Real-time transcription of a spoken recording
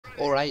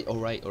Alright.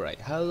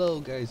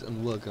 Hello guys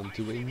and welcome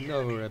to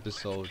another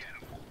episode.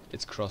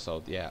 It's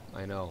Crossout, yeah,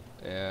 I know.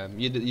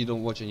 You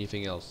don't watch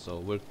anything else, so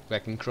we're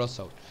back in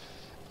Crossout.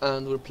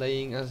 And we're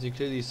playing, as you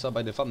clearly saw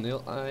by the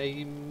thumbnail,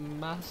 I'm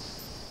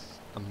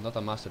not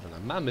a Mastodon, a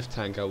Mammoth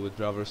tank I would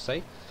rather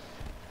say.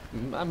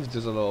 Mammoth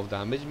does a lot of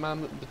damage,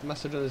 but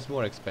Mastodon is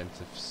more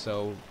expensive,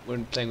 so we're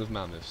playing with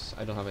Mammoths.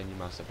 I don't have any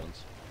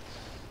Mastodons.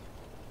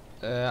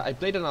 I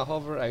played on a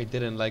hover, I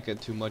didn't like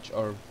it too much,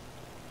 or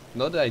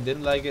not that I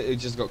didn't like it, it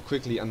just got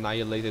quickly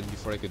annihilated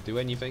before I could do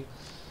anything.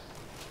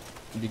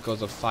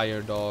 Because of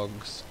fire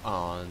dogs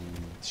and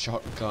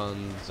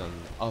shotguns and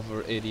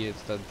other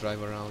idiots that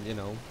drive around, you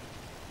know.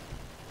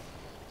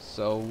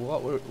 So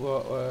what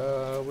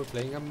we're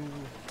playing a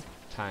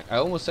tank. I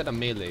almost said a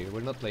melee.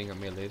 We're not playing a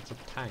melee. It's a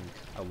tank,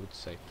 I would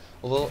say.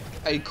 Although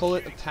I call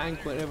it a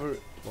tank whenever.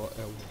 Well,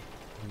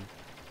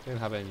 didn't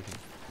have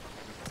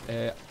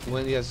anything.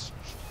 When it has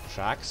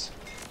tracks.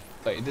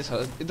 Wait,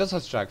 it does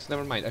have tracks.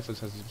 Never mind. I thought it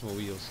has small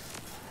wheels.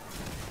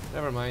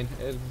 Never mind.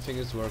 Everything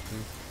is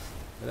working.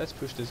 Let's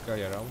push this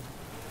guy around.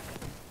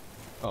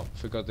 Oh,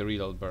 forgot the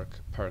reload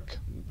perk.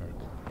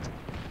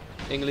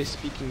 English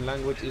speaking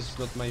language is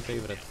not my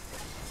favorite.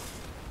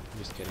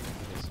 Just kidding,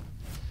 it is.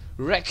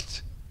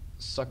 Wrecked!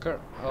 Sucker!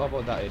 How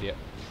about that idiot?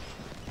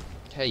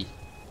 Hey!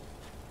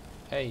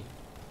 Hey,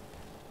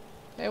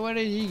 where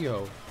did he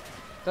go?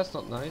 That's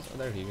not nice. Oh,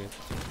 there he is.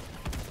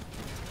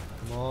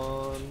 Come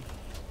on.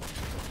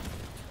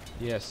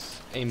 Yes,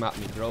 aim at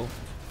me, bro.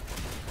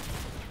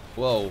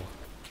 Whoa.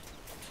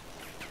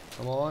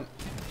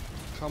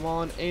 Come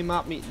on, aim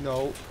at me.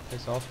 No,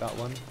 piss off that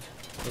one.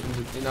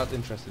 You're not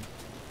interested.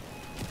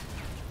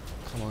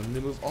 Come on,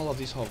 remove all of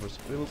these hovers.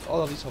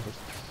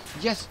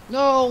 Yes,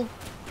 no!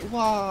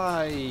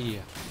 Why?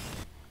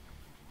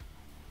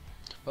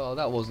 Well,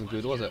 that wasn't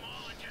good, was it?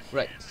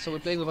 Right, so we're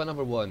playing with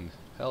another one.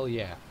 Hell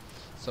yeah.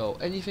 So,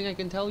 anything I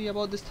can tell you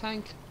about this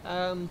tank?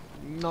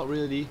 Not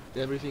really.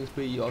 Everything's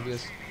pretty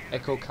obvious.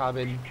 Echo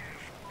cabin,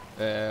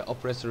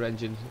 oppressor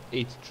engine,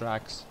 8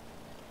 tracks.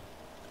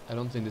 I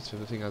don't think this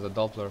thing has a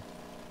Doppler.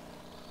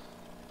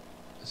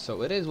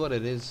 So it is what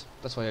it is.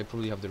 That's why I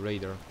probably have the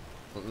Raider.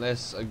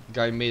 Unless a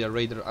guy made a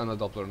Raider and a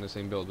Doppler in the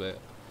same build, but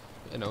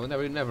you know,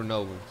 never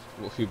know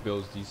who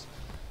builds these.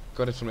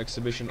 Got it from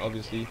exhibition,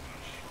 obviously.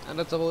 And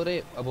that's about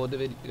it about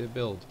the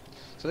build.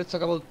 So let's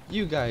talk about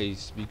you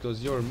guys,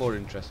 because you're more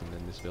interested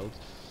in this build.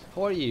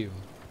 How are you?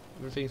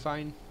 Everything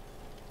fine?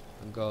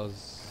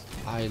 Because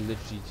I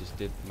literally just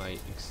did my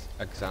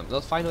exams.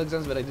 Not final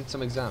exams, but I did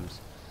some exams.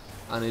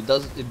 And it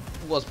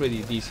was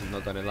pretty decent,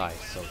 not gonna lie,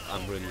 so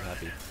I'm really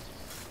happy.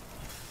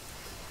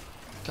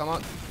 Come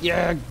on.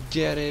 Yeah,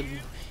 get him.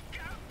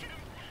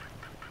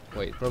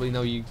 Wait, probably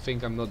now you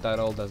think I'm not that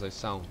old as I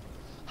sound.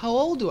 How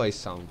old do I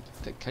sound?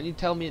 Can you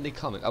tell me in the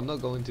comment? I'm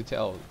not going to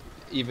tell,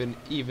 even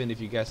if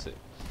you guess it.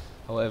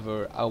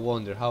 However, I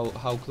wonder how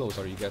close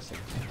are you guessing?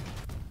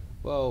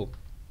 Whoa.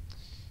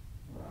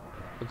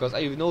 Because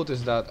I've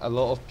noticed that a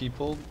lot of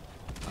people,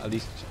 at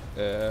least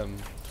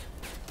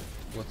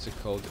what's it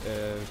called,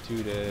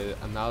 to the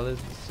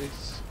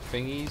analysis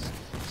thingies,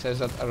 says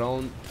that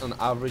around on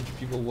average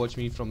people watch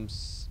me from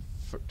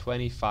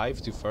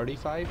 25 to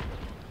 35.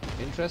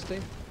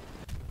 Interesting.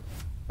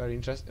 Very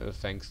interesting.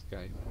 Thanks,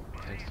 guy.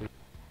 Thanks to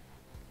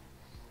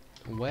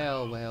you.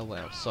 Well.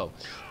 So,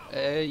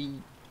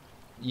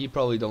 you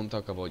probably don't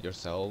talk about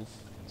yourself,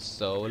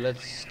 so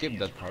let's skip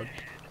that part.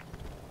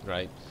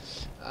 Right.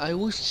 I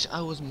wish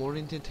I was more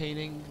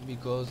entertaining,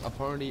 because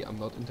apparently I'm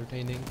not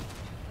entertaining.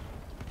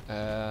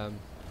 Yeah,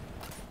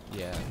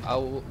 I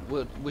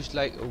would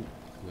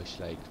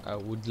I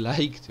would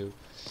like to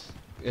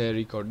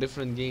record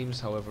different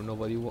games. However,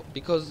 nobody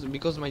because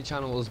my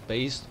channel was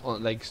based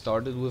on, like,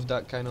 started with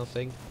that kind of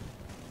thing.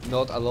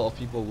 Not a lot of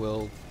people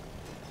will.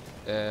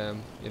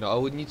 You know, I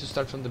would need to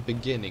start from the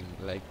beginning,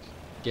 like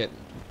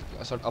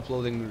start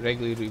uploading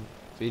regularly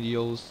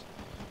videos,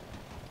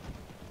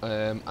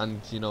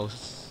 and you know,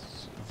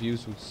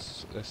 views would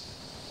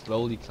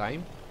slowly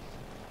climb.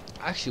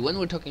 Actually, when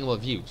we're talking about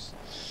views,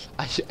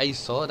 I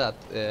saw that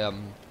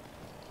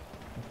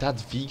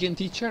that vegan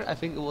teacher, I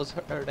think it was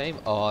her name.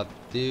 Oh,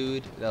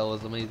 dude, that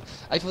was amazing.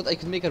 I thought I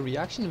could make a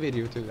reaction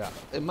video to that.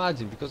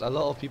 Imagine, because a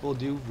lot of people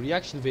do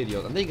reaction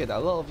videos and they get a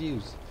lot of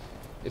views.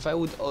 If I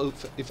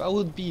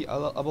would be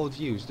about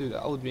views, dude,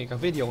 I would make a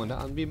video on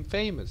that and be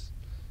famous.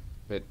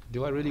 But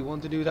do I really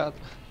want to do that?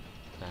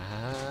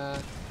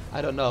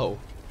 I don't know.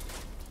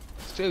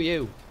 Screw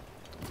you.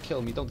 Don't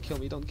kill me,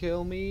 don't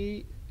kill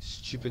me.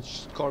 Stupid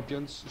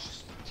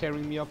scorpions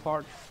tearing me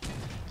apart.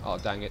 Oh,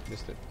 dang it,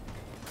 missed it.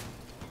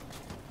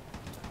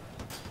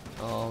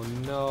 Oh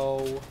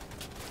no.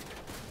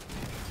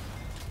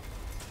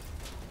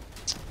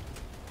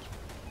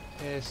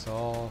 Piss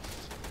off.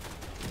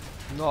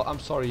 No, I'm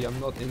sorry, I'm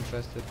not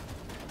interested.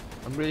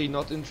 I'm really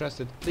not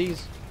interested.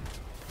 Please.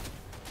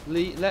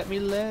 Let me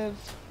live.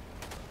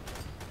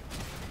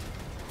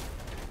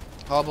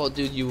 How about,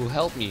 dude, you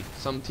help me?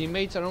 Some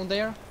teammates around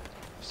there?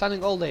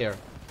 Standing all there.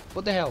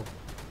 What the hell?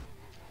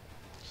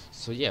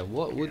 So yeah,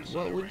 what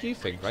would you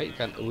think, right?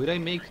 Would I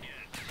make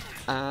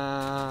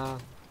uh,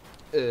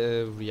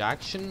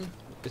 reaction.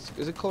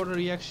 Is it called a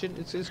reaction?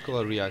 It's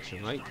called a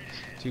reaction, right?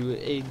 To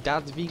a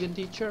dad's vegan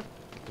teacher.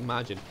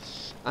 Imagine.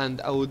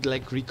 And I would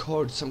like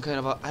record some kind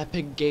of a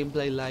epic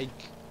gameplay like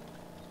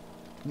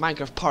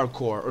Minecraft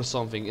parkour or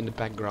something in the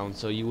background,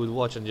 so you would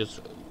watch and just,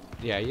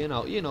 yeah, you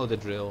know the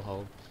drill,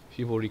 how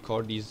people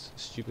record these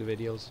stupid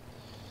videos.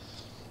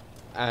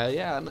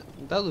 Yeah,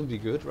 that would be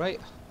good,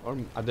 right? Or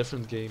a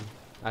different game,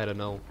 I don't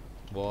know.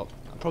 Well,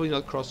 probably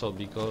not Crossout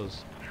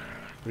because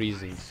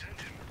reasons.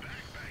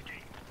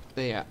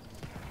 But yeah,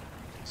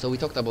 so we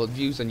talked about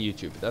views on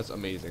YouTube. That's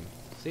amazing.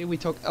 See, we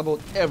talked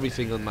about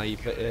everything on my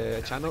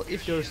channel.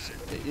 If you're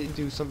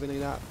into something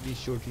like that, be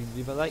sure to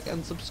leave a like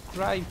and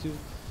subscribe to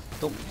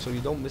so you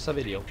don't miss a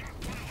video.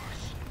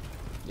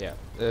 Yeah,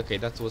 okay,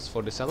 that was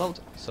for the sellout.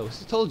 So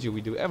as I told you,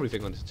 we do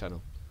everything on this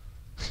channel.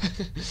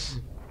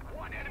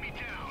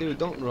 Dude,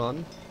 don't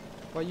run.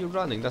 Why are you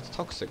running? That's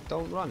toxic.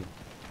 Don't run.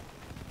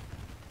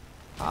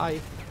 Hi.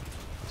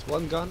 It's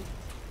one gun.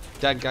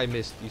 That guy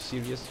missed. You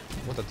serious?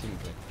 What a team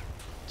play.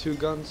 Two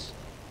guns.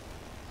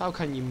 How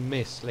can you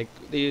miss? Like,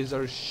 these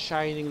are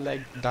shining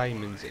like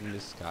diamonds in the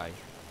sky.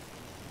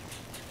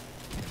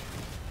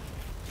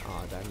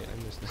 Oh, damn it,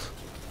 I missed now.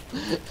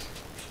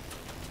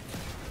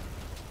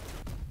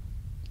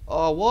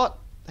 Oh, what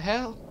the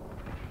hell?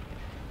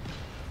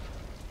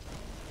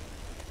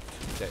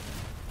 Okay.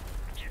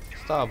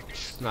 Stop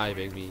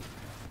sniping me.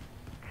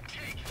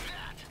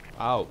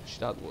 Ouch,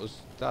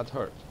 that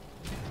hurt.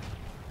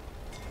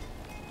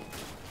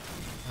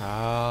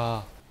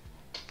 Ah.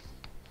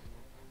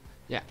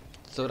 Yeah,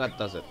 so that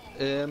does it.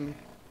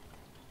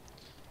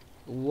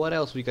 What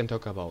else we can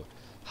talk about?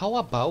 How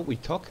about we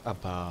talk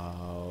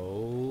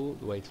about,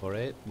 wait for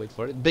it,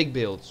 big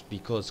builds,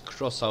 because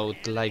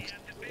Crossout like,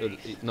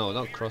 no,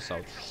 not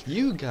Crossout,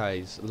 you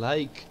guys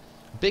like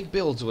big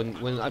builds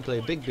when I play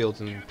big builds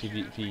in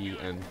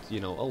PvP and, you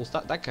know, all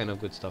that kind of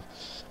good stuff.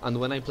 And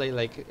when I play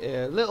like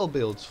little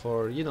builds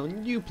for, you know,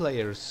 new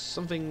players,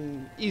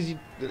 something easy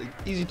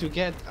to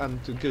get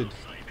and to good.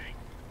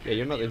 Yeah,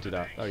 you're not into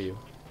that, are you?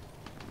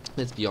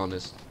 Let's be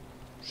honest.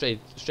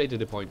 Straight to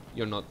the point.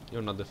 You're not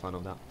the fan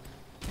of that.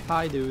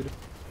 Hi, dude.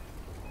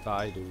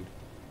 Bye, dude.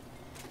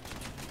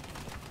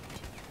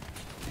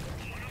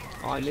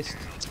 Oh, I missed.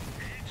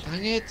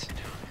 Dang it!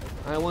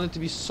 I want it to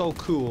be so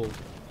cool.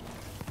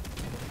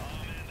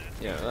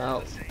 Yeah,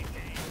 well,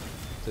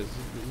 you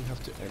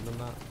have to end on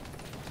that.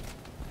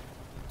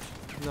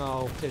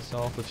 No, piss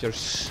off with your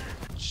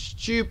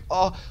stupid.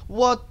 Oh,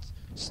 what?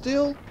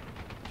 Still?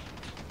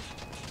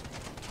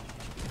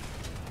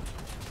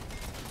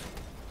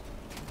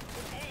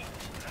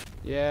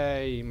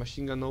 Yay,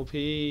 machine gun OP.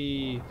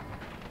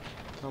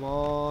 Come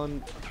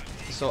on.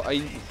 So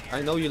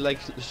I know you like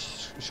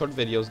short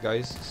videos,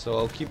 guys, so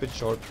I'll keep it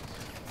short.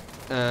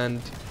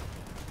 And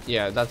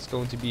yeah, that's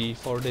going to be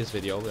for this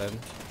video then.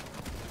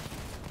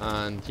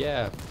 And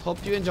yeah,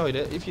 hope you enjoyed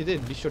it. If you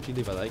did, be sure to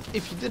leave a like.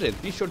 If you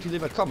didn't, be sure to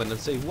leave a comment and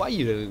say why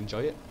you didn't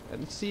enjoy it,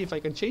 and see if I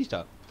can change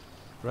that,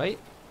 right?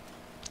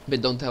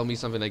 But don't tell me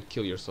something like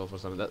kill yourself or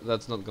something.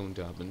 That's not going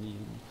to happen.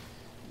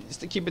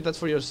 Just to keep it that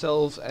for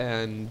yourself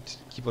and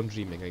keep on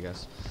dreaming, I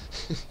guess.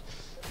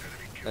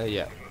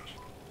 Yeah.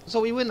 So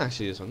we win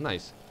actually this one.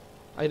 Nice.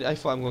 I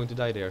thought I'm going to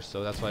die there,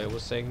 so that's why I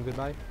was saying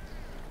goodbye.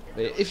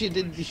 If you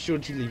did, be sure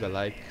to leave a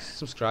like,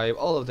 subscribe,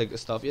 all of that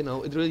stuff. You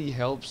know, it really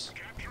helps,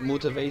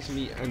 motivates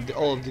me, and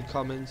all of the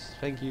comments.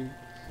 Thank you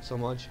so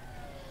much.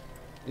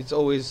 It's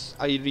always,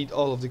 I read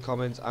all of the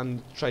comments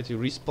and try to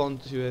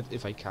respond to it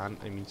if I can.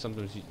 I mean,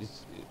 sometimes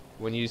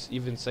when you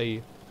even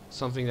say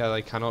something that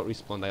I cannot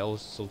respond, I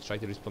also try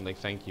to respond like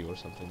thank you or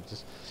something,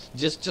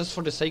 just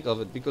for the sake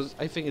of it, because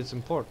I think it's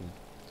important,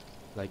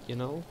 like, you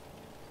know.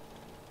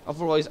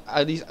 Otherwise,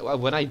 at least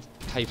when I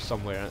type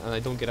somewhere and I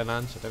don't get an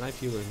answer, then I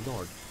feel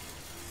ignored.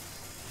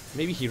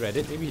 Maybe he read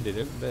it, maybe he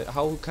didn't, but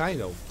how can I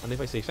know? And if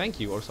I say thank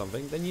you or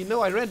something, then you know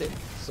I read it.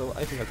 So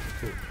I think that's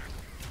cool.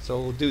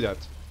 So do that.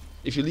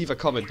 If you leave a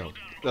comment though,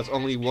 that's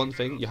only one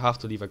thing, you have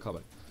to leave a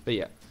comment. But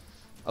yeah,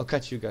 I'll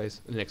catch you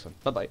guys in the next one.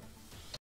 Bye bye.